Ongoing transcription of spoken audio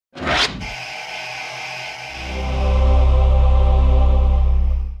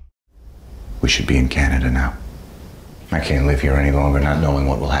We should be in Canada now. I can't live here any longer not knowing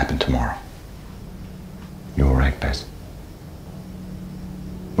what will happen tomorrow. You all right, Bess?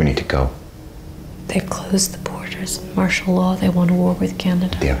 We need to go. They've closed the borders. Martial law. They want a war with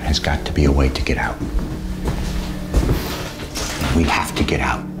Canada. There has got to be a way to get out. We have to get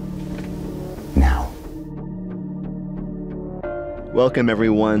out. Now. Welcome,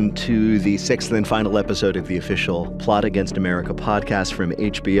 everyone, to the sixth and final episode of the official Plot Against America podcast from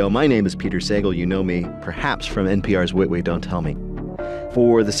HBO. My name is Peter Sagal. You know me, perhaps, from NPR's Wait, Wait, Don't Tell Me.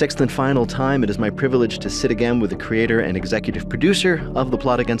 For the sixth and final time, it is my privilege to sit again with the creator and executive producer of the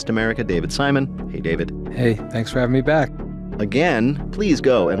Plot Against America, David Simon. Hey, David. Hey, thanks for having me back. Again, please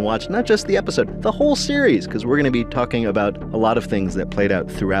go and watch not just the episode, the whole series, because we're going to be talking about a lot of things that played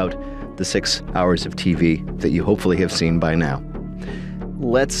out throughout the 6 hours of TV that you hopefully have seen by now.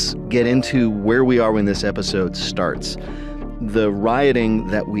 Let's get into where we are when this episode starts. The rioting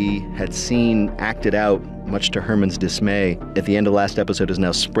that we had seen acted out, much to Herman's dismay, at the end of last episode is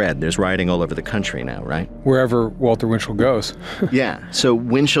now spread. There's rioting all over the country now, right? Wherever Walter Winchell goes. Yeah, so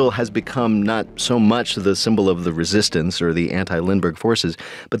Winchell has become not so much the symbol of the resistance or the anti-Lindbergh forces,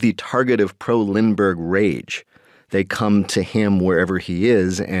 but the target of pro-Lindbergh rage. They come to him wherever he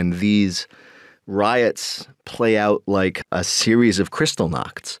is, and these riots play out like a series of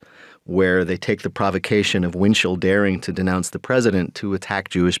Kristallnachts, where they take the provocation of Winchell daring to denounce the president to attack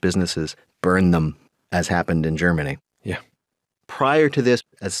Jewish businesses, burn them, as happened in Germany. Yeah. Prior to this,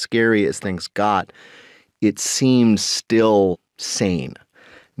 as scary as things got, it seemed still sane.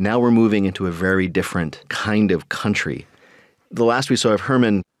 Now we're moving into a very different kind of country. The last we saw of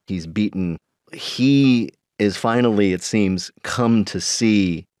Herman, he's beaten. He is finally, it seems, come to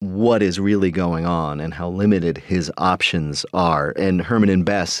see what is really going on and how limited his options are. And Herman and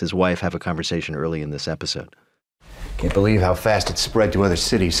Bess, his wife, have a conversation early in this episode. Can't believe how fast it spread to other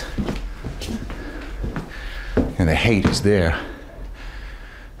cities. And the hate is there.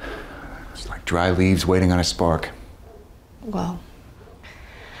 It's like dry leaves waiting on a spark. Well,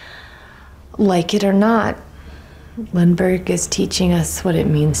 like it or not, Lindbergh is teaching us what it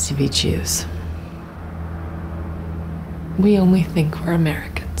means to be Jews. We only think we're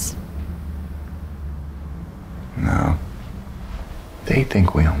Americans. No. They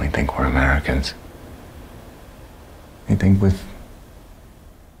think we only think we're Americans. They think with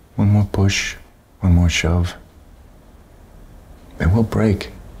one more push, one more shove, they will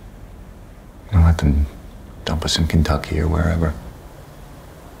break. We'll let them dump us in Kentucky or wherever.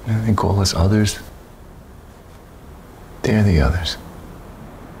 And they call us others. They're the others.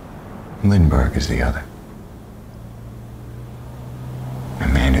 Lindbergh is the other. A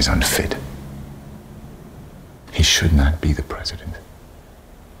man is unfit. He should not be the president.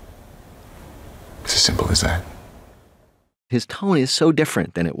 It's as simple as that. His tone is so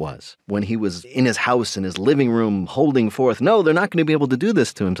different than it was when he was in his house, in his living room, holding forth, no, they're not going to be able to do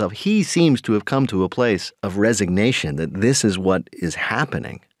this to himself. He seems to have come to a place of resignation that this is what is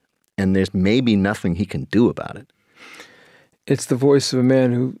happening, and there's maybe nothing he can do about it. It's the voice of a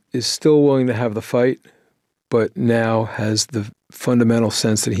man who is still willing to have the fight, but now has the fundamental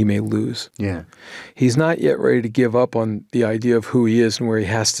sense that he may lose. Yeah. He's not yet ready to give up on the idea of who he is and where he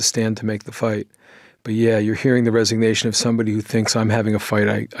has to stand to make the fight. But yeah, you're hearing the resignation of somebody who thinks I'm having a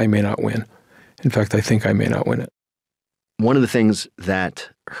fight I may not win. In fact, I think I may not win it. One of the things that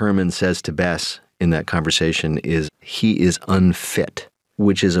Herman says to Bess in that conversation is he is unfit,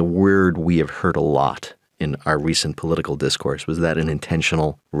 which is a word we have heard a lot in our recent political discourse. Was that an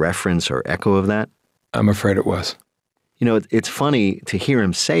intentional reference or echo of that? I'm afraid it was. You know, it's funny to hear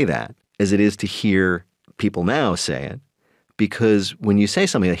him say that as it is to hear people now say it, because when you say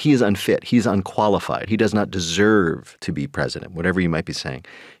something like he is unfit, he's unqualified, he does not deserve to be president, whatever you might be saying,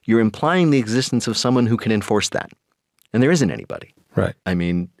 you're implying the existence of someone who can enforce that. And there isn't anybody. Right. I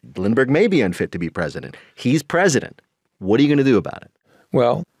mean, Lindbergh may be unfit to be president. He's president. What are you going to do about it?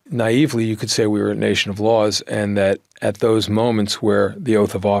 Well, naively, you could say we were a nation of laws and that at those moments where the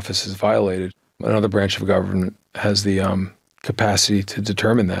oath of office is violated, another branch of government has the capacity to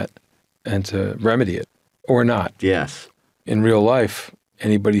determine that and to remedy it, or not. Yes. In real life,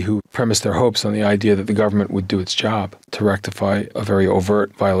 anybody who premised their hopes on the idea that the government would do its job to rectify a very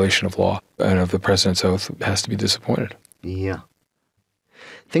overt violation of law and of the president's oath has to be disappointed. Yeah.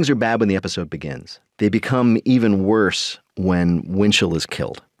 Things are bad when the episode begins. They become even worse when Winchell is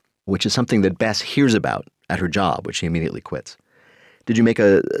killed, which is something that Bess hears about at her job, which she immediately quits. Did you make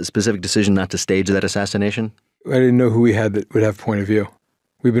a specific decision not to stage that assassination? I didn't know who we had that would have point of view.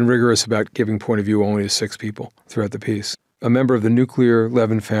 We've been rigorous about giving point of view only to 6 people throughout the piece. A member of the nuclear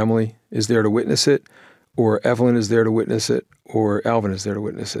Levin family is there to witness it, or Evelyn is there to witness it, or Alvin is there to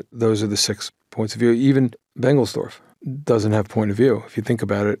witness it. Those are the 6 points of view. Even Bengelsdorf doesn't have point of view. If you think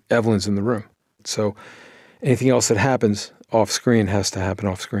about it, Evelyn's in the room. So anything else that happens off screen has to happen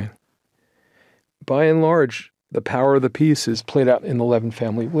off screen. By and large, the power of the piece is played out in the Levin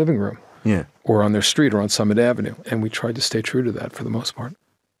family living room. Yeah. Or on their street or on Summit Avenue. And we tried to stay true to that for the most part.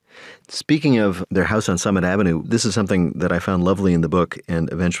 Speaking of their house on Summit Avenue, this is something that I found lovely in the book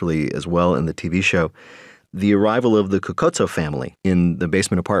and eventually as well in the TV show. The arrival of the Cucuzzo family in the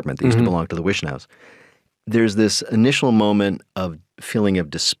basement apartment that used to belong to the Wishnau's. There's this initial moment of feeling of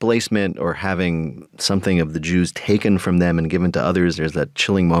displacement or having something of the Jews taken from them and given to others. There's that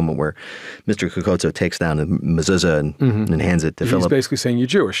chilling moment where Mr. Cucuzzo takes down a mezuzah and hands it to Philip. He's basically saying, you're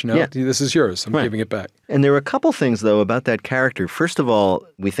Jewish. No, this is yours. I'm giving it back. And there are a couple things, though, about that character. First of all,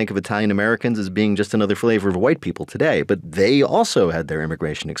 we think of Italian Americans as being just another flavor of white people today, but they also had their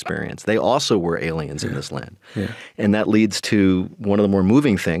immigration experience. They also were aliens in this land. Yeah. And that leads to one of the more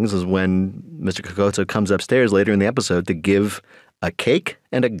moving things is when Mr. Cucuzzo comes upstairs later in the episode to give a cake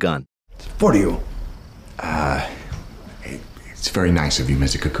and a gun. For you. It's very nice of you,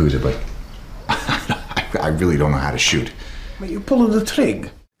 Mr. Cucuzzo, but I really don't know how to shoot. But you pull the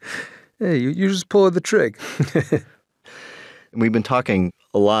trig. Hey, you just pull the trig. We've been talking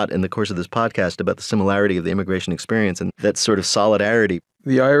a lot in the course of this podcast about the similarity of the immigration experience and that sort of solidarity.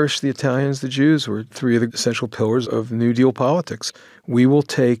 The Irish, the Italians, the Jews were 3 of the essential pillars of New Deal politics. We will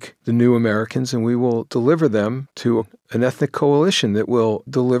take the new Americans and we will deliver them to an ethnic coalition that will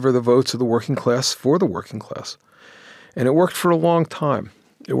deliver the votes of the working class for the working class. And it worked for a long time.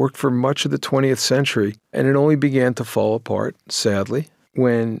 It worked for much of the 20th century, and it only began to fall apart, sadly,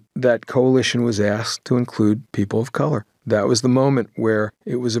 when that coalition was asked to include people of color. That was the moment where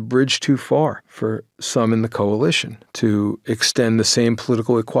it was a bridge too far for some in the coalition to extend the same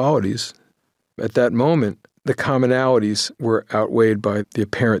political equalities. At that moment, the commonalities were outweighed by the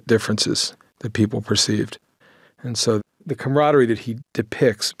apparent differences that people perceived. And so the camaraderie that he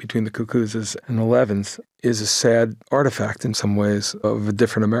depicts between the Cucuzzas and the Levins is a sad artifact in some ways of a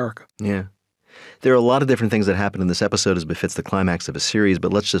different America. Yeah. There are a lot of different things that happen in this episode as befits the climax of a series,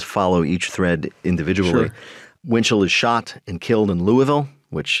 but let's just follow each thread individually. Sure. Winchell is shot and killed in Louisville,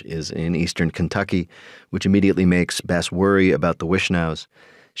 which is in eastern Kentucky, which immediately makes Bess worry about the Wishnau's.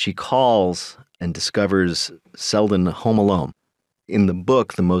 She calls and discovers Selden home alone. In the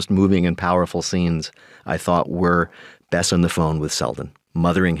book, the most moving and powerful scenes, I thought, were Bess on the phone with Selden,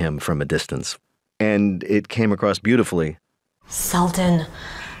 mothering him from a distance. And it came across beautifully. Selden,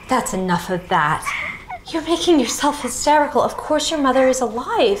 that's enough of that. You're making yourself hysterical. Of course your mother is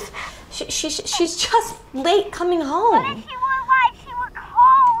alive. She's just late coming home. But if she were alive, she would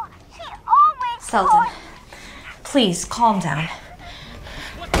call. She always Selden, calls. please calm down.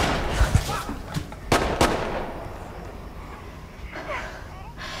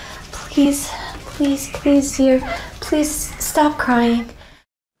 Please, dear. Please stop crying.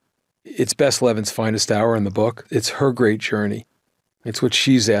 It's Bess Levin's finest hour in the book. It's her great journey. It's what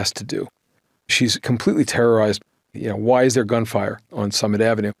she's asked to do. She's completely terrorized. Why is there gunfire on Summit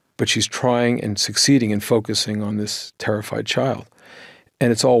Avenue? But she's trying and succeeding in focusing on this terrified child.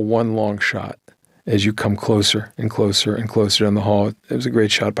 And it's all one long shot as you come closer and closer and closer down the hall. It was a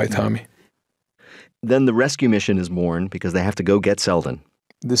great shot by Tommy. Then the rescue mission is born because they have to go get Selden.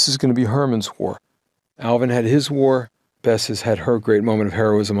 This is going to be Herman's war. Alvin had his war. Bess has had her great moment of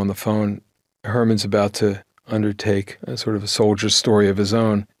heroism on the phone. Herman's about to undertake a sort of a soldier's story of his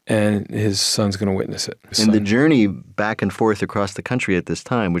own, and his son's going to witness it. And the journey back and forth across the country at this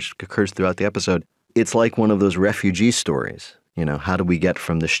time, which occurs throughout the episode, it's like one of those refugee stories. How do we get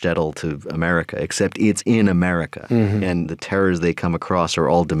from the shtetl to America? Except it's in America, and the terrors they come across are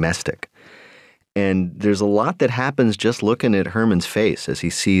all domestic. And there's a lot that happens just looking at Herman's face as he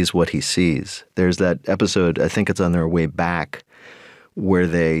sees what he sees. There's that episode, I think it's on their way back, where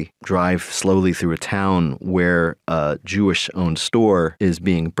they drive slowly through a town where a Jewish-owned store is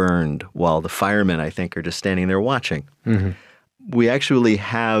being burned while the firemen, I think, are just standing there watching. We actually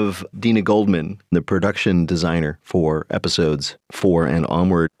have Dina Goldman, the production designer for episodes 4 and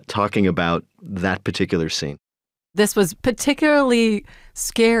onward, talking about that particular scene. This was particularly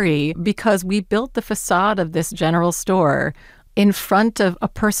scary because we built the facade of this general store in front of a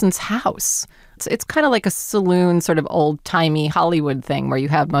person's house. It's kind of like a saloon, sort of old-timey Hollywood thing where you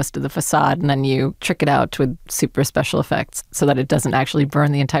have most of the facade and then you trick it out with super special effects so that it doesn't actually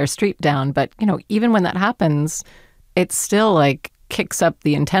burn the entire street down. But, even when that happens, it still kicks up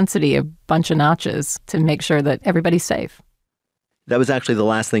the intensity a bunch of notches to make sure that everybody's safe. That was actually the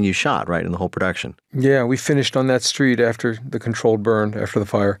last thing you shot, right, in the whole production? Yeah, we finished on that street after the controlled burn, after the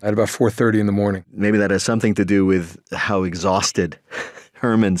fire, at about 4:30 in the morning. Maybe that has something to do with how exhausted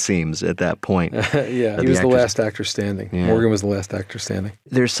Herman seems at that point. Yeah, he was the last actor standing. Yeah. Morgan was the last actor standing.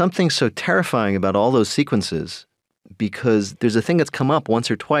 There's something so terrifying about all those sequences, because there's a thing that's come up once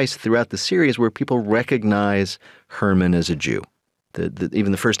or twice throughout the series where people recognize Herman as a Jew.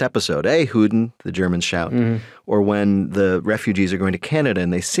 Even the first episode, "Hey, Huden," the Germans shout. Or when the refugees are going to Canada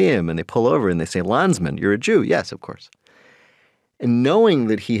and they see him and they pull over and they say, "Landsman, you're a Jew." Yes, of course. And knowing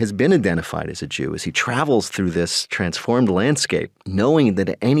that he has been identified as a Jew as he travels through this transformed landscape, knowing that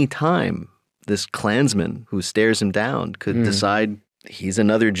at any time this Klansman who stares him down could decide he's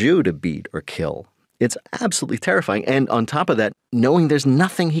another Jew to beat or kill. It's absolutely terrifying. And on top of that, knowing there's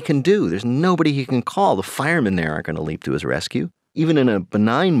nothing he can do, there's nobody he can call. The firemen there aren't going to leap to his rescue. Even in a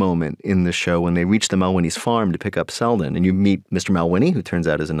benign moment in the show when they reach the Malwinnie's farm to pick up Selden and you meet Mr. Malwinnie, who turns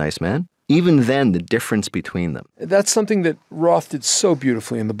out is a nice man, even then the difference between them. That's something that Roth did so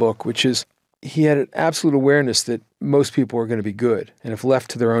beautifully in the book, which is he had an absolute awareness that most people are going to be good. And if left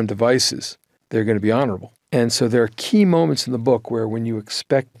to their own devices, they're going to be honorable. And so there are key moments in the book where when you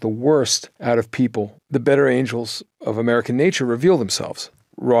expect the worst out of people, the better angels of American nature reveal themselves.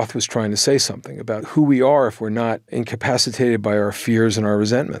 Roth was trying to say something about who we are if we're not incapacitated by our fears and our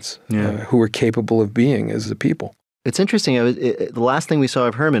resentments, who we're capable of being as a people. It's interesting. The last thing we saw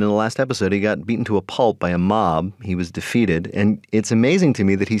of Herman in the last episode, he got beaten to a pulp by a mob. He was defeated. And it's amazing to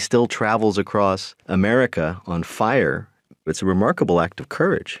me that he still travels across America on fire. It's a remarkable act of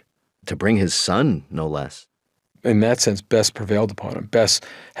courage to bring his son, no less. In that sense, Bess prevailed upon him. Bess,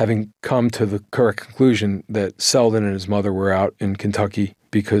 having come to the correct conclusion that Selden and his mother were out in Kentucky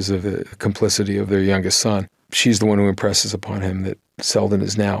because of the complicity of their youngest son, she's the one who impresses upon him that Selden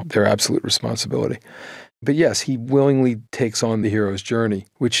is now their absolute responsibility. But yes, he willingly takes on the hero's journey,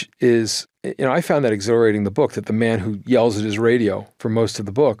 which is, I found that exhilarating in the book, that the man who yells at his radio for most of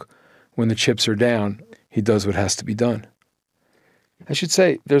the book, when the chips are down, he does what has to be done. I should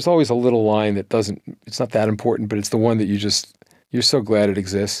say, there's always a little line that it's not that important, but it's the one that you're so glad it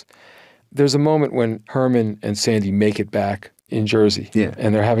exists. There's a moment when Herman and Sandy make it back in Jersey,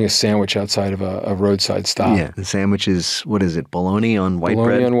 and they're having a sandwich outside of a roadside stop. Yeah, the sandwich is, what is it, bologna on white bread?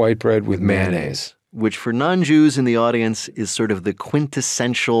 Bologna on white bread with mayonnaise. Which for non-Jews in the audience is sort of the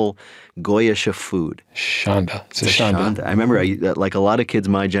quintessential Goyish of food. Shanda. It's a shanda. I remember, like a lot of kids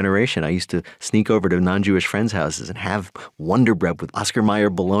my generation, I used to sneak over to non-Jewish friends' houses and have Wonder Bread with Oscar Mayer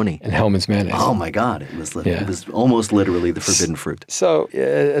bologna. And Hellman's mayonnaise. Oh my God. It was almost literally the forbidden fruit. So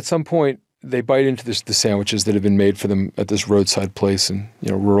at some point, they bite into the sandwiches that have been made for them at this roadside place in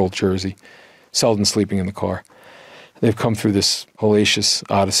rural Jersey. Selden sleeping in the car. They've come through this hellacious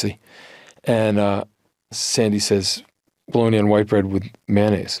odyssey. And Sandy says, bologna on white bread with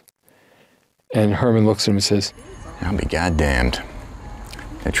mayonnaise. And Herman looks at him and says, "I'll be goddamned.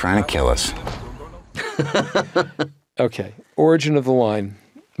 They're trying to kill us." Okay, origin of the line.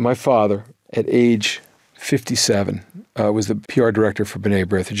 My father, at age 57, was the PR director for B'nai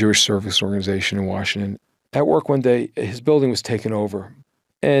B'rith, the Jewish service organization in Washington. At work one day, his building was taken over,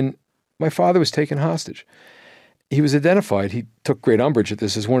 and my father was taken hostage. He was identified, he took great umbrage at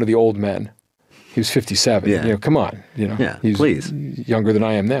this, as one of the old men. He was 57. Yeah. Come on. He's please. Younger than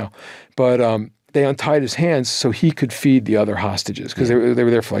I am now. But they untied his hands so he could feed the other hostages, because they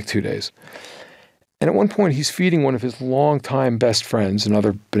were there for like 2 days. And at one point, he's feeding one of his longtime best friends,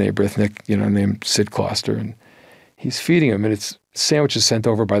 another B'nai B'rithnik, named Sid Kloster, and he's feeding him, and it's sandwiches sent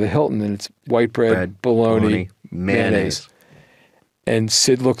over by the Hilton, and it's white bread, bologna, mayonnaise. And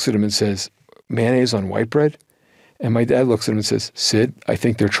Sid looks at him and says, "Mayonnaise on white bread?" And my dad looks at him and says, "Sid, I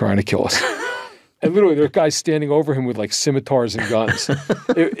think they're trying to kill us." And literally, there are guys standing over him with like scimitars and guns.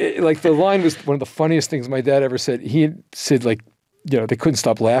 Like the line was one of the funniest things my dad ever said. He and Sid, they couldn't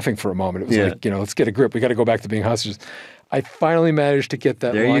stop laughing for a moment. It was like, let's get a grip. We got to go back to being hostages. I finally managed to get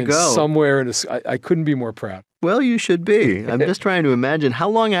that line somewhere. I couldn't be more proud. Well, you should be. I'm just trying to imagine, how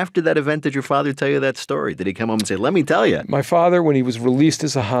long after that event did your father tell you that story? Did he come home and say, "Let me tell you"? My father, when he was released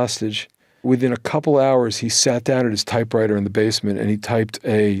as a hostage, within a couple hours, he sat down at his typewriter in the basement and he typed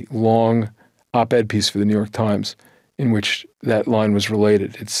a long op-ed piece for the New York Times in which that line was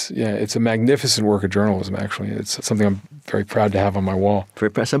related. It's a magnificent work of journalism, actually. It's something I'm very proud to have on my wall. For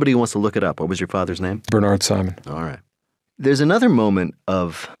somebody who wants to look it up, what was your father's name? Bernard Simon. All right. There's another moment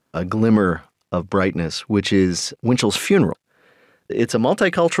of a glimmer of brightness, which is Winchell's funeral. It's a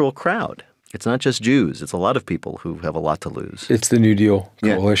multicultural crowd. It's not just Jews. It's a lot of people who have a lot to lose. It's the New Deal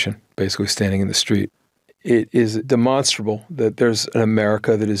coalition, basically standing in the street. It is demonstrable that there's an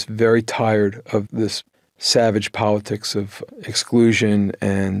America that is very tired of this savage politics of exclusion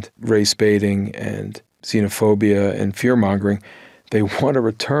and race baiting and xenophobia and fear-mongering. They want to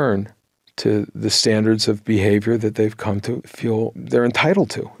return to the standards of behavior that they've come to feel they're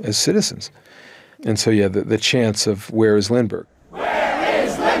entitled to as citizens. And so, yeah, the chants of "Where is Lindbergh?" Where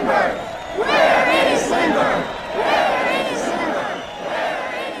is Lindbergh? Where is Lindbergh? Where is Lindbergh?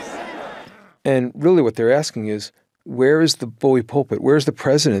 Where is Lindbergh? And really what they're asking is, where is the bully pulpit? Where's the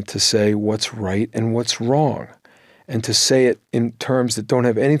president to say what's right and what's wrong? And to say it in terms that don't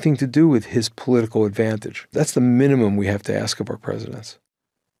have anything to do with his political advantage. That's the minimum we have to ask of our presidents.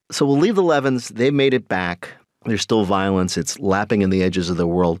 So we'll leave the Levins. They've made it back. There's still violence. It's lapping in the edges of the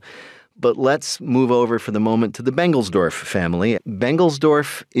world. But let's move over for the moment to the Bengelsdorf family.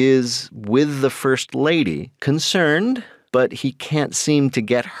 Bengelsdorf is with the First Lady, concerned, but he can't seem to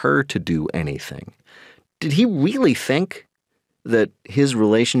get her to do anything. Did he really think that his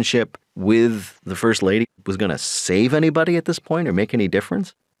relationship with the First Lady was going to save anybody at this point or make any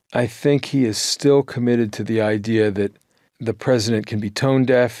difference? I think he is still committed to the idea that the president can be tone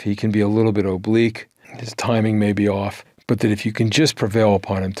deaf, he can be a little bit oblique, his timing may be off, but that if you can just prevail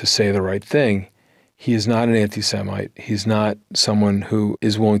upon him to say the right thing, he is not an anti-Semite. He's not someone who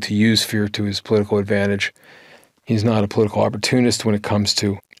is willing to use fear to his political advantage. He's not a political opportunist when it comes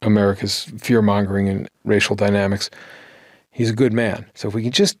to America's fear-mongering and racial dynamics. He's a good man. So if we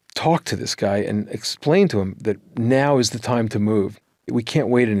can just talk to this guy and explain to him that now is the time to move, we can't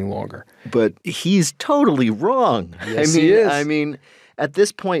wait any longer. But he's totally wrong. Yes, he is. I mean, at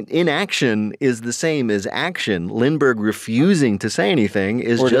this point, inaction is the same as action. Lindbergh refusing to say anything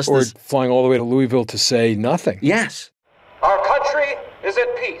is or flying all the way to Louisville to say nothing. Yes. Our country is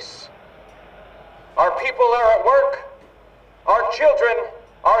at peace. Our people are at work. Our children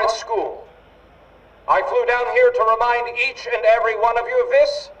are at school. I flew down here to remind each and every one of you of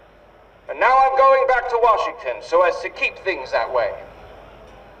this, and now I'm going back to Washington so as to keep things that way.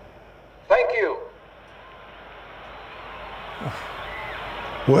 Thank you.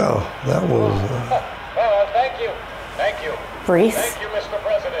 Well, that was... thank you. Thank you. Brief. Thank you, Mr.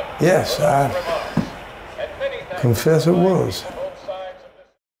 President. Yes, I confess it was.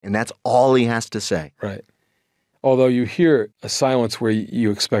 And that's all he has to say. Right. Although you hear a silence where you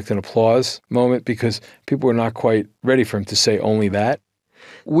expect an applause moment because people are not quite ready for him to say only that.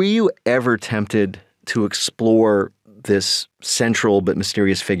 Were you ever tempted to explore this central but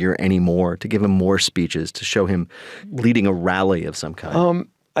mysterious figure anymore, to give him more speeches, to show him leading a rally of some kind?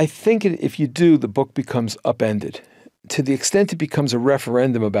 I think if you do, the book becomes upended. To the extent it becomes a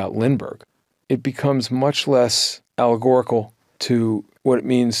referendum about Lindbergh, it becomes much less allegorical to what it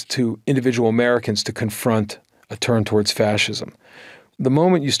means to individual Americans to confront a turn towards fascism. The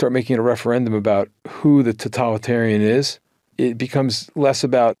moment you start making a referendum about who the totalitarian is, it becomes less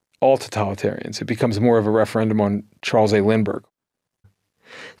about all totalitarians. It becomes more of a referendum on Charles A. Lindbergh.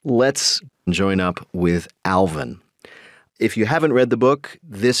 Let's join up with Alvin. If you haven't read the book,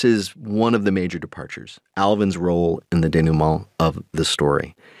 this is one of the major departures, Alvin's role in the denouement of the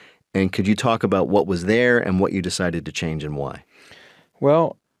story. And could you talk about what was there and what you decided to change and why?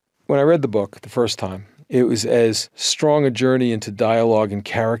 Well, when I read the book the first time, it was as strong a journey into dialogue and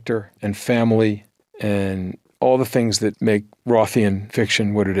character and family and all the things that make Rothian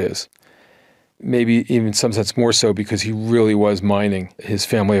fiction what it is. Maybe even in some sense more so because he really was mining his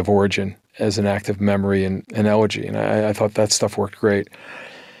family of origin as an act of memory and elegy. And I thought that stuff worked great.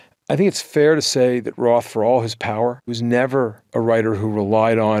 I think it's fair to say that Roth, for all his power, was never a writer who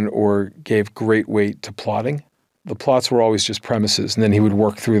relied on or gave great weight to plotting. The plots were always just premises, and then he would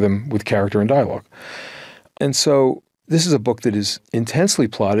work through them with character and dialogue. And so this is a book that is intensely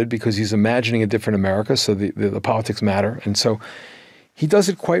plotted because he's imagining a different America, so the politics matter. And so he does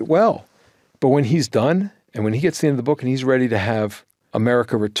it quite well. But when he's done, and when he gets to the end of the book and he's ready to have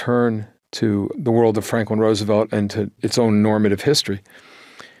America return to the world of Franklin Roosevelt and to its own normative history,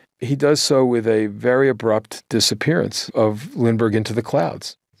 he does so with a very abrupt disappearance of Lindbergh into the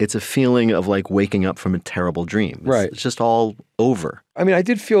clouds. It's a feeling of like waking up from a terrible dream. Right. It's just all over. I mean, I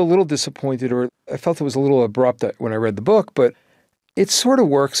did feel a little disappointed, or I felt it was a little abrupt when I read the book, but it sort of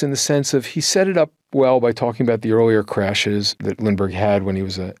works in the sense of he set it up well by talking about the earlier crashes that Lindbergh had when he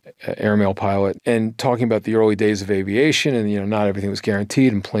was an airmail pilot and talking about the early days of aviation and, not everything was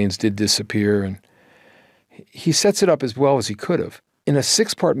guaranteed and planes did disappear. And he sets it up as well as he could have. In a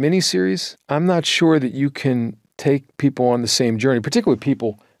 6-part miniseries, I'm not sure that you can take people on the same journey, particularly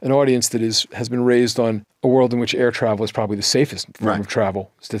people, an audience that has been raised on a world in which air travel is probably the safest form of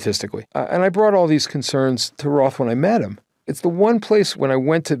travel statistically. And I brought all these concerns to Roth when I met him. It's the one place when I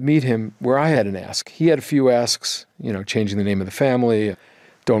went to meet him where I had an ask. He had a few asks, changing the name of the family,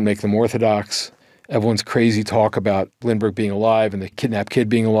 don't make them Orthodox. Everyone's crazy talk about Lindbergh being alive and the kidnapped kid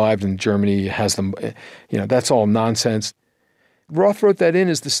being alive and Germany has them. That's all nonsense. Roth wrote that in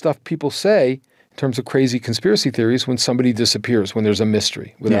as the stuff people say in terms of crazy conspiracy theories when somebody disappears, when there's a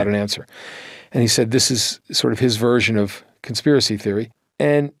mystery without an answer. And he said this is sort of his version of conspiracy theory.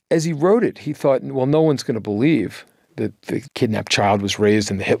 And as he wrote it, he thought, well, no one's going to believe that the kidnapped child was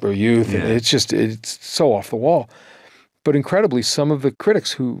raised in the Hitler Youth. And it's so off the wall. But incredibly, some of the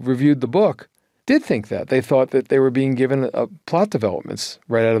critics who reviewed the book did think that. They thought that they were being given plot developments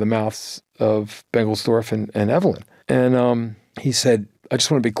right out of the mouths of Bengelsdorf and Evelyn. And he said, I just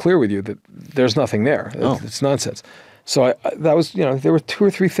want to be clear with you that there's nothing there. It's nonsense. So that was, there were 2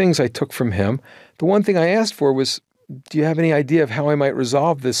 or 3 things I took from him. The one thing I asked for was, do you have any idea of how I might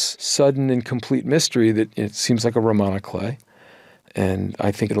resolve this sudden and complete mystery that it seems like a roman à clef? And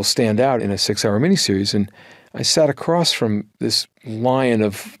I think it'll stand out in a 6-hour miniseries. And I sat across from this lion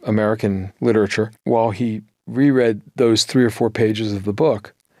of American literature while he reread those 3 or 4 pages of the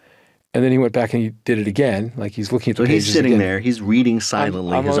book. And then he went back and he did it again, like he's looking at the pages again. So he's sitting again. there, he's reading silently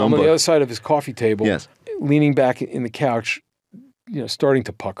his own book. I'm on book. the other side of his coffee table, leaning back in the couch, starting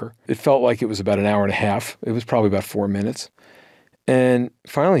to pucker. It felt like it was about an hour and a half. It was probably about 4 minutes. And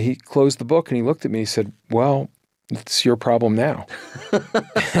finally he closed the book and he looked at me and he said, well, it's your problem now.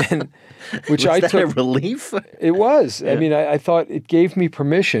 And, which was that a relief? It was. Yeah. I mean, I thought it gave me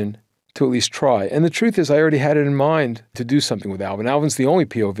permission to at least try. And the truth is I already had it in mind to do something with Alvin. Alvin's the only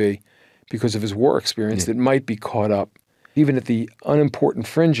POV, because of his war experience, that might be caught up, even at the unimportant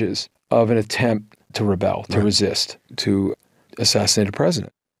fringes of an attempt to rebel, to resist, to assassinate a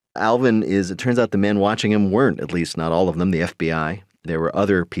president. Alvin it turns out the men watching him weren't, at least not all of them, the FBI. There were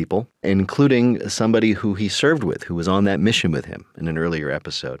other people, including somebody who he served with, who was on that mission with him in an earlier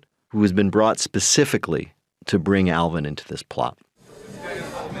episode, who has been brought specifically to bring Alvin into this plot.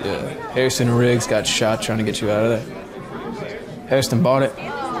 Yeah, Harrison and Riggs got shot trying to get you out of there. Harrison bought it.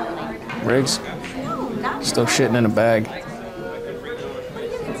 Riggs still shitting in a bag.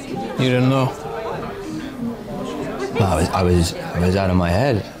 You didn't know? I was out of my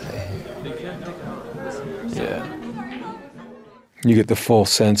head. Yeah. You get the full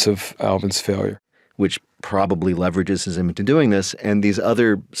sense of Alvin's failure. Which probably leverages him into doing this. And these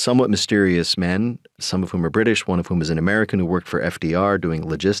other somewhat mysterious men, some of whom are British, one of whom is an American who worked for FDR doing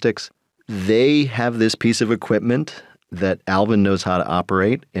logistics, they have this piece of equipment that Alvin knows how to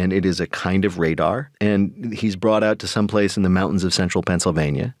operate, and it is a kind of radar. And he's brought out to someplace in the mountains of central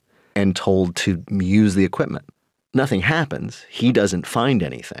Pennsylvania and told to use the equipment. Nothing happens. He doesn't find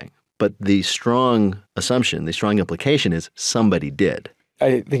anything. But the strong assumption, the strong implication is somebody did.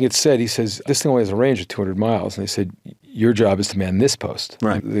 I think it's said, he says, this thing only has a range of 200 miles. And they said, your job is to man this post.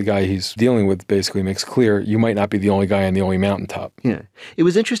 Right. The guy he's dealing with basically makes clear you might not be the only guy on the only mountaintop. Yeah. It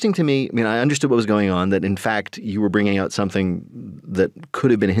was interesting to me. I mean, I understood what was going on, that in fact you were bringing out something that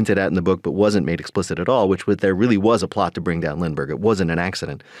could have been hinted at in the book but wasn't made explicit at all, which was there really was a plot to bring down Lindbergh. It wasn't an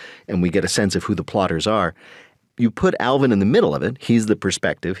accident. And we get a sense of who the plotters are. You put Alvin in the middle of it. He's the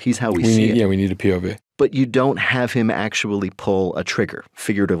perspective. He's how we see it. Yeah, we need a POV. But you don't have him actually pull a trigger,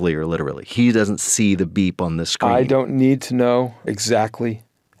 figuratively or literally. He doesn't see the beep on the screen. I don't need to know exactly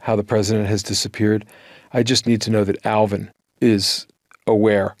how the president has disappeared. I just need to know that Alvin is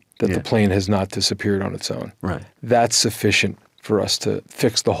aware that the plane has not disappeared on its own. Right. That's sufficient for us to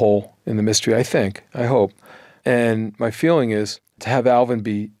fix the hole in the mystery, I think, I hope. And my feeling is to have Alvin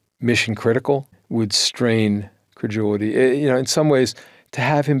be mission critical would strain credulity. In some ways, to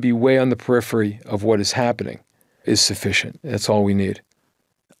have him be way on the periphery of what is happening is sufficient. That's all we need.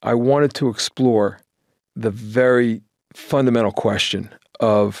 I wanted to explore the very fundamental question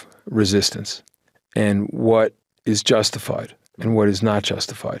of resistance and what is justified and what is not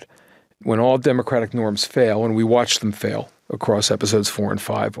justified. When all democratic norms fail, and we watch them fail across episodes 4 and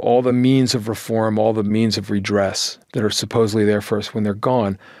 5, all the means of reform, all the means of redress that are supposedly there for us, when they're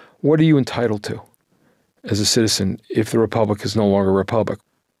gone, what are you entitled to as a citizen if the republic is no longer a republic?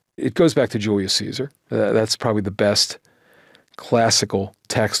 It goes back to Julius Caesar. That's probably the best classical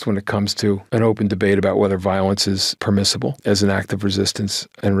text when it comes to an open debate about whether violence is permissible as an act of resistance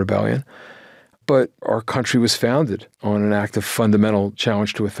and rebellion. But our country was founded on an act of fundamental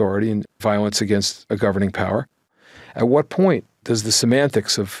challenge to authority and violence against a governing power. At what point does the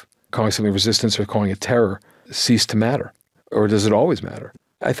semantics of calling something resistance or calling it terror cease to matter? Or does it always matter?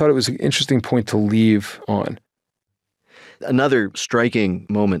 I thought it was an interesting point to leave on. Another striking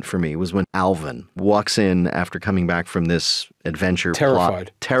moment for me was when Alvin walks in after coming back from this adventure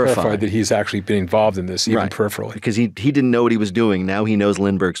plot. Terrified that he's actually been involved in this, even peripherally. Because he didn't know what he was doing. Now he knows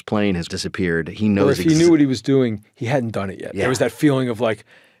Lindbergh's plane has disappeared. He knows. Or if he knew what he was doing, he hadn't done it yet. Yeah. There was that feeling of like,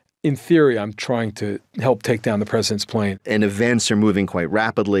 in theory, I'm trying to help take down the president's plane. And events are moving quite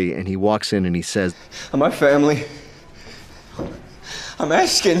rapidly, and he walks in and he says, My family. I'm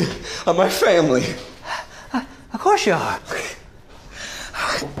asking of my family. Of course you are.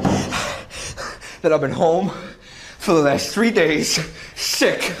 That I've been home for the last 3 days,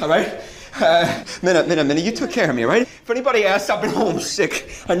 sick, all right? Minute, you took care of me, right? If anybody asks, I've been home sick.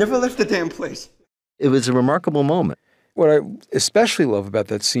 I never left the damn place. It was a remarkable moment. What I especially love about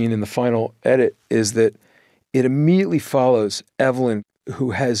that scene in the final edit is that it immediately follows Evelyn,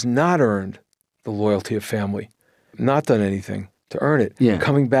 who has not earned the loyalty of family, not done anything to earn it,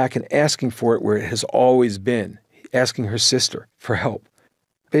 coming back and asking for it where it has always been, asking her sister for help,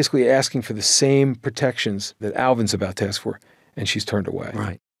 basically asking for the same protections that Alvin's about to ask for, and she's turned away.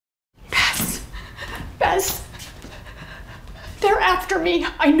 Right. Bess, they're after me.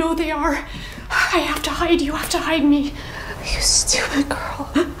 I know they are. I have to hide. You have to hide me. You stupid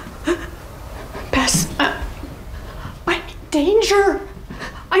girl. Bess, I'm in danger.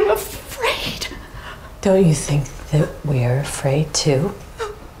 I'm afraid. Don't you think that we're afraid too?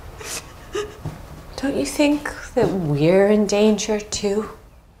 Don't you think that we're in danger too?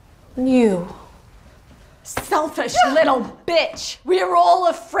 You. Selfish little bitch. We're all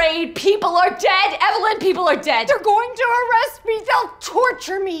afraid. People are dead. Evelyn, people are dead. They're going to arrest me. They'll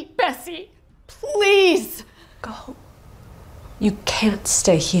torture me, Bessie. Please. Go. You can't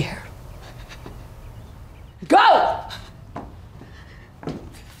stay here. Go!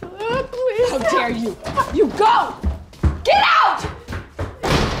 Please. How dare you? You go! Get out!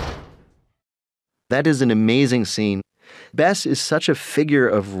 That is an amazing scene. Bess is such a figure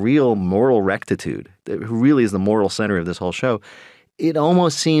of real moral rectitude, who really is the moral center of this whole show. It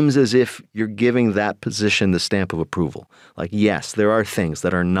almost seems as if you're giving that position the stamp of approval. Like, yes, there are things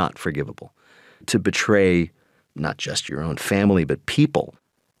that are not forgivable. To betray not just your own family, but people.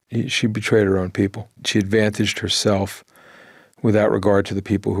 She betrayed her own people. She advantaged herself without regard to the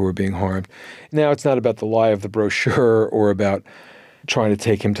people who were being harmed. Now it's not about the lie of the brochure or about trying to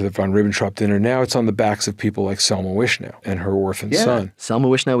take him to the von Ribbentrop dinner. Now it's on the backs of people like Selma Wishnow and her orphan son. Selma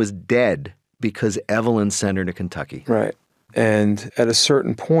Wishnow is dead because Evelyn sent her to Kentucky. Right. And at a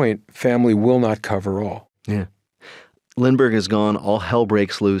certain point, family will not cover all. Yeah. Lindbergh is gone. All hell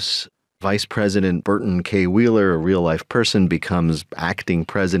breaks loose. Vice President Burton K. Wheeler, a real-life person, becomes acting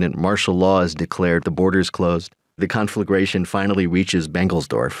president. Martial law is declared. The borders closed. The conflagration finally reaches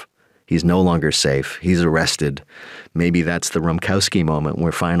Bengelsdorf. He's no longer safe. He's arrested. Maybe that's the Rumkowski moment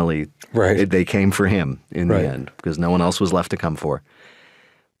where finally they came for him in the end because no one else was left to come for.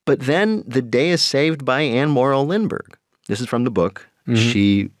 But then the day is saved by Anne Morrow Lindbergh. This is from the book. Mm-hmm.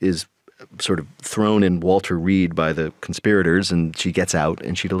 She is sort of thrown in Walter Reed by the conspirators, and she gets out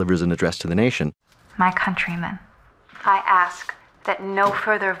and she delivers an address to the nation. My countrymen, I ask that no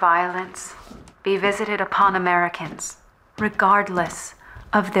further violence be visited upon Americans, regardless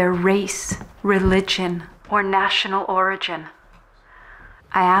of their race, religion, or national origin.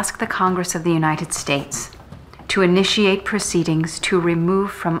 I ask the Congress of the United States to initiate proceedings to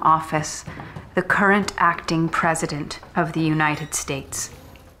remove from office the current acting President of the United States.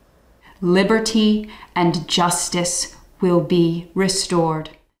 Liberty and justice will be restored.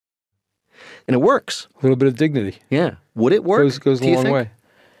 And it works. A little bit of dignity. Yeah. Would it work? Goes a long way.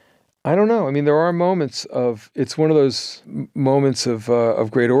 I don't know. I mean, there are moments of, it's one of those moments of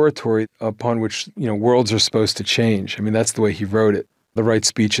great oratory upon which, worlds are supposed to change. I mean, that's the way he wrote it. The right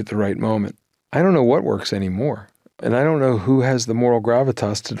speech at the right moment. I don't know what works anymore. And I don't know who has the moral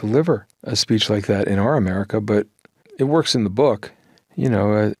gravitas to deliver a speech like that in our America, but it works in the book.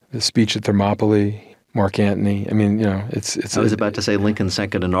 The speech at Thermopylae, Mark Antony. I mean, it's... I was about to say Lincoln's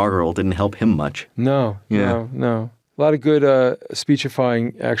second inaugural didn't help him much. No. A lot of good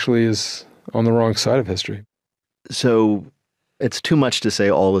speechifying actually is on the wrong side of history. So it's too much to say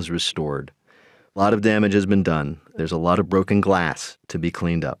all is restored. A lot of damage has been done. There's a lot of broken glass to be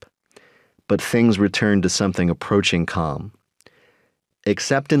cleaned up. But things return to something approaching calm.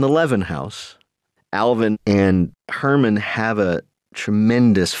 Except in the Levin house, Alvin and Herman have a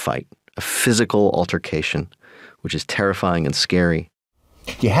tremendous fight, a physical altercation, which is terrifying and scary.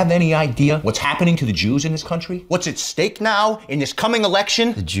 Do you have any idea what's happening to the Jews in this country? What's at stake now in this coming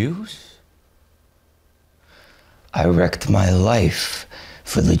election? The Jews? I wrecked my life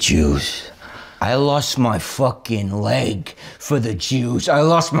for the Jews. I lost my fucking leg for the Jews. I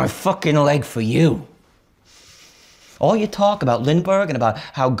lost my fucking leg for you. All you talk about Lindbergh and about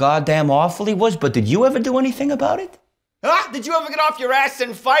how goddamn awful he was, but did you ever do anything about it? Huh? Did you ever get off your ass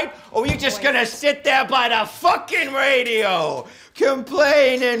and fight? Or were you just gonna sit there by the fucking radio,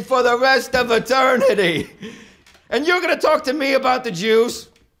 complaining for the rest of eternity? And you're gonna talk to me about the Jews?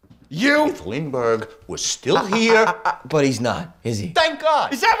 You? If Lindbergh was still here... but he's not, is he? Thank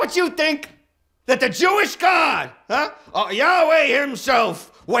God. Is that what you think? That the Jewish God, huh? Yahweh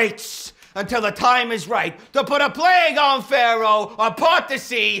himself waits until the time is right to put a plague on Pharaoh or part the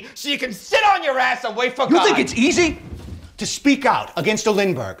sea so you can sit on your ass and wait for God. You think it's easy to speak out against a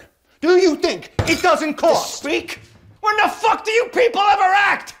Lindbergh? Do you think it doesn't cost? Speak? When the fuck do you people ever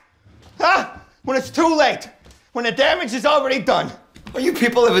act? Huh? When it's too late. When the damage is already done. All you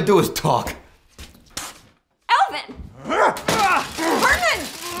people ever do is talk. Alvin! Herman,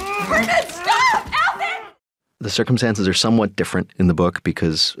 stop! Alvin! The circumstances are somewhat different in the book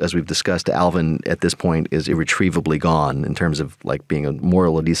because, as we've discussed, Alvin at this point is irretrievably gone in terms of like being a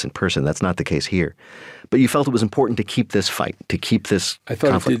moral or decent person. That's not the case here. But you felt it was important to keep this fight, to keep this I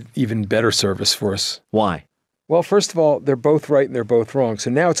thought conflict. it did even better service for us. Why? Well, first of all, they're both right and they're both wrong. So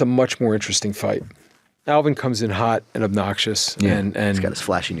now it's a much more interesting fight. Alvin comes in hot and obnoxious, and he's got his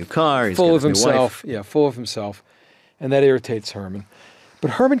flashy new car. He's full got of his new himself. wife. Yeah, full of himself, and that irritates Herman.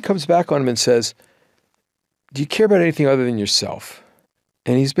 But Herman comes back on him and says, "Do you care about anything other than yourself?"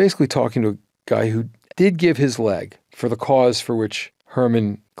 And he's basically talking to a guy who did give his leg for the cause for which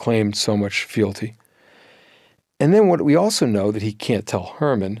Herman claimed so much fealty. And then what we also know that he can't tell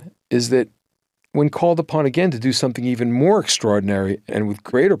Herman is that when called upon again to do something even more extraordinary and with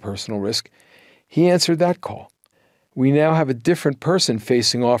greater personal risk, he answered that call. We now have a different person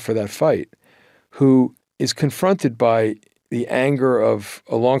facing off for that fight who is confronted by the anger of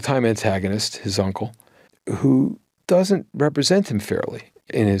a longtime antagonist, his uncle, who doesn't represent him fairly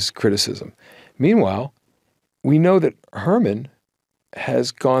in his criticism. Meanwhile, we know that Herman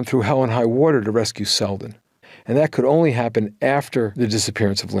has gone through hell and high water to rescue Selden. And that could only happen after the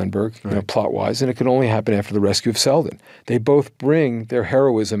disappearance of Lindbergh, plot-wise, and it could only happen after the rescue of Selden. They both bring their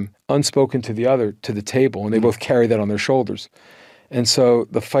heroism, unspoken to the other, to the table, and they both carry that on their shoulders. And so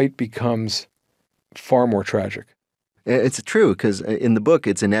the fight becomes far more tragic. It's true, because in the book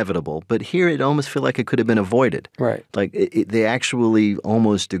it's inevitable, but here it almost feels like it could have been avoided. Right. Like they actually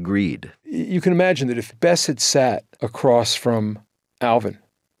almost agreed. You can imagine that if Bess had sat across from Alvin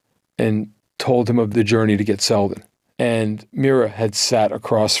and told him of the journey to get Selden, and Mira had sat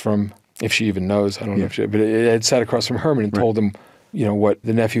across from, if she even knows, I don't know if she, but it had sat across from Herman and told him, you know, what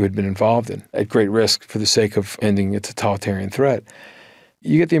the nephew had been involved in at great risk for the sake of ending a totalitarian threat.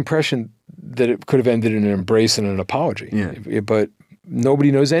 You get the impression that it could have ended in an embrace and an apology, but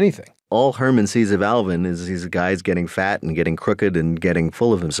nobody knows anything. All Herman sees of Alvin is these guys getting fat and getting crooked and getting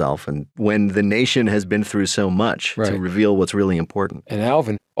full of himself. And when the nation has been through so much to reveal what's really important. And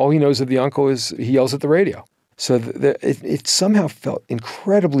Alvin, all he knows of the uncle is he yells at the radio. So it somehow felt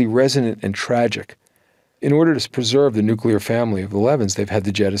incredibly resonant and tragic. In order to preserve the nuclear family of the Levins, they've had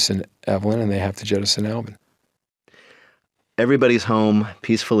to jettison Evelyn and they have to jettison Alvin. Everybody's home,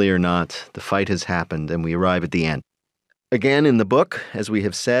 peacefully or not. The fight has happened and we arrive at the end. Again, in the book, as we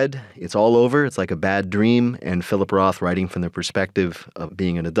have said, it's all over. It's like a bad dream, and Philip Roth, writing from the perspective of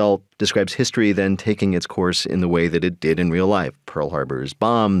being an adult, describes history then taking its course in the way that it did in real life. Pearl Harbor is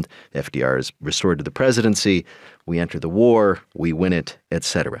bombed, FDR is restored to the presidency, we enter the war, we win it,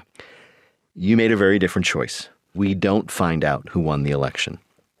 etc. You made a very different choice. We don't find out who won the election.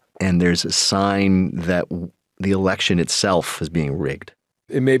 And there's a sign that the election itself is being rigged.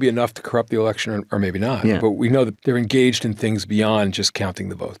 It may be enough to corrupt the election or maybe not, but we know that they're engaged in things beyond just counting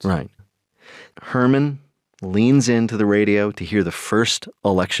the votes. Right. Herman leans into the radio to hear the first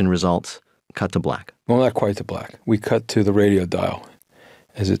election results. Cut to black. Well, not quite to black. We cut to the radio dial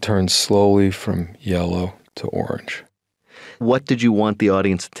as it turns slowly from yellow to orange. What did you want the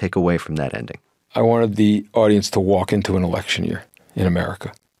audience to take away from that ending? I wanted the audience to walk into an election year in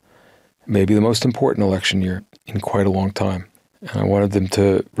America. Maybe the most important election year in quite a long time. And I wanted them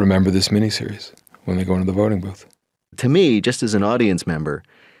to remember this miniseries when they go into the voting booth. To me, just as an audience member,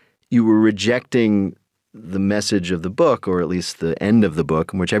 you were rejecting the message of the book, or at least the end of the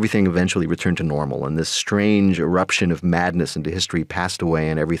book, in which everything eventually returned to normal, and this strange eruption of madness into history passed away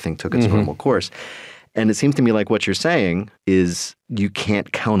and everything took its normal course. And it seems to me like what you're saying is you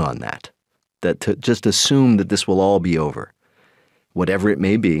can't count on that to just assume that this will all be over, whatever it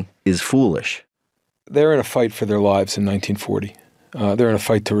may be, is foolish. They're in a fight for their lives in 1940. They're in a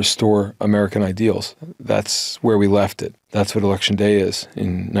fight to restore American ideals. That's where we left it. That's what Election Day is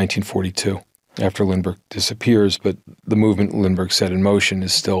in 1942, after Lindbergh disappears, but the movement Lindbergh set in motion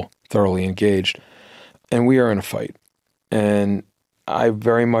is still thoroughly engaged. And we are in a fight. And I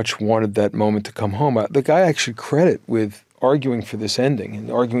very much wanted that moment to come home. The guy I should credit with arguing for this ending and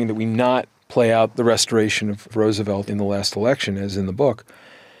arguing that we not play out the restoration of Roosevelt in the last election, as in the book,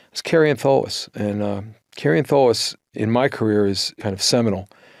 is Carrie Ann Tholis. And Carrie Ann Tholis, in my career, is kind of seminal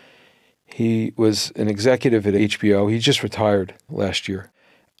He was an executive at HBO. He just retired last year.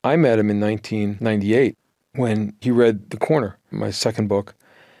 I met him in 1998 when he read The Corner, my second book,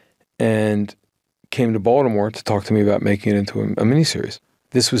 and came to Baltimore to talk to me about making it into a miniseries.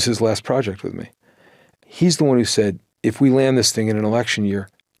 This was his last project with me. He's the one who said, if we land this thing in an election year,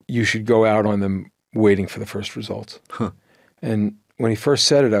 you should go out on them waiting for the first results. Huh. And when he first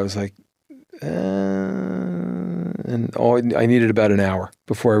said it, I was like, and I needed about an hour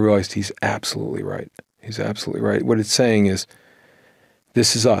before I realized he's absolutely right. He's absolutely right. What it's saying is,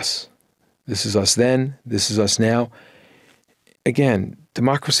 this is us. This is us then. This is us now. Again,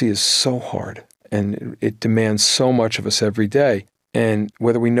 democracy is so hard, and it demands so much of us every day. And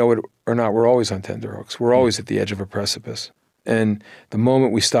whether we know it or not, we're always on tenterhooks. We're always at the edge of a precipice. And the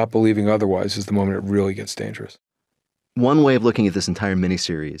moment we stop believing otherwise is the moment it really gets dangerous. One way of looking at this entire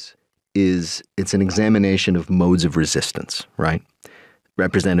miniseries is it's an examination of modes of resistance, right?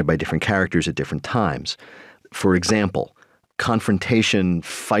 Represented by different characters at different times. For example, confrontation,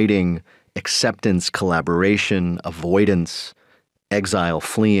 fighting, acceptance, collaboration, avoidance, exile,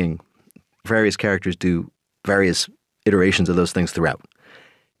 fleeing. Various characters do various iterations of those things throughout.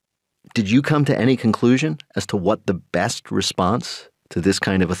 Did you come to any conclusion as to what the best response to this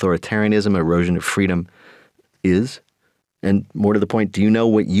kind of authoritarianism, erosion of freedom is? And more to the point, do you know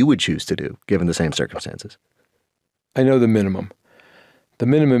what you would choose to do given the same circumstances? I know the minimum. The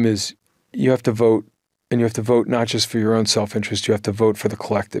minimum is you have to vote, and you have to vote not just for your own self-interest, you have to vote for the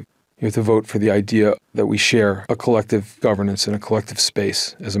collective. You have to vote for the idea that we share a collective governance and a collective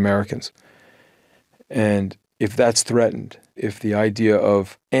space as Americans. And if that's threatened, if the idea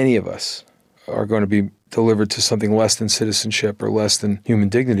of any of us are going to be delivered to something less than citizenship or less than human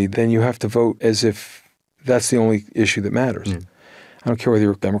dignity, then you have to vote as if that's the only issue that matters. I don't care whether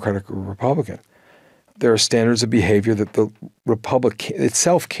you're Democratic or Republican. There are standards of behavior that the Republic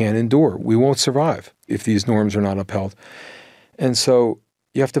itself can't endure. We won't survive if these norms are not upheld. And so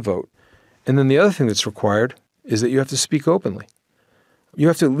you have to vote. And then the other thing that's required is that you have to speak openly. You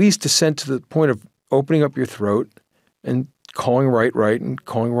have to at least descend to the point of opening up your throat and calling right and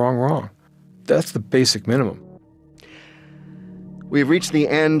calling wrong. That's the basic minimum. We have reached the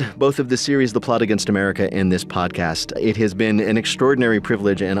end, both of the series, The Plot Against America, and this podcast. It has been an extraordinary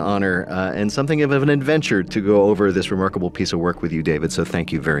privilege and honor and something of an adventure to go over this remarkable piece of work with you, David, so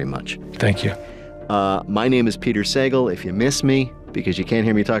thank you very much. Thank you. My name is Peter Sagal. If you miss me, because you can't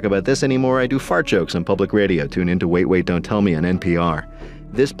hear me talk about this anymore, I do fart jokes on public radio. Tune in to Wait, Don't Tell Me on NPR.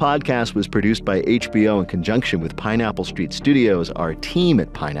 This podcast was produced by HBO in conjunction with Pineapple Street Studios. Our team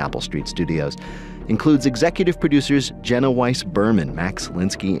at Pineapple Street Studios includes executive producers Jenna Weiss-Berman, Max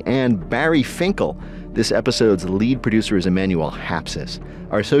Linsky, and Barry Finkel. This episode's lead producer is Emmanuel Hapsis.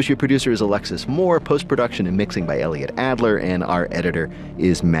 Our associate producer is Alexis Moore, post-production and mixing by Elliot Adler, and our editor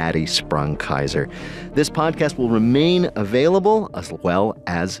is Maddie Sprung-Kaiser. This podcast will remain available as well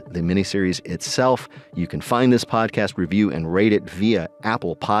as the miniseries itself. You can find this podcast, review, and rate it via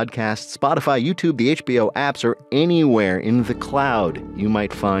Apple Podcasts, Spotify, YouTube, the HBO apps, or anywhere in the cloud you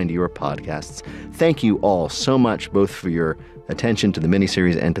might find your podcasts. Thank you all so much, both for your attention to the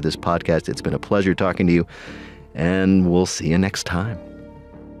miniseries and to this podcast. It's been a pleasure talking to you, and we'll see you next time.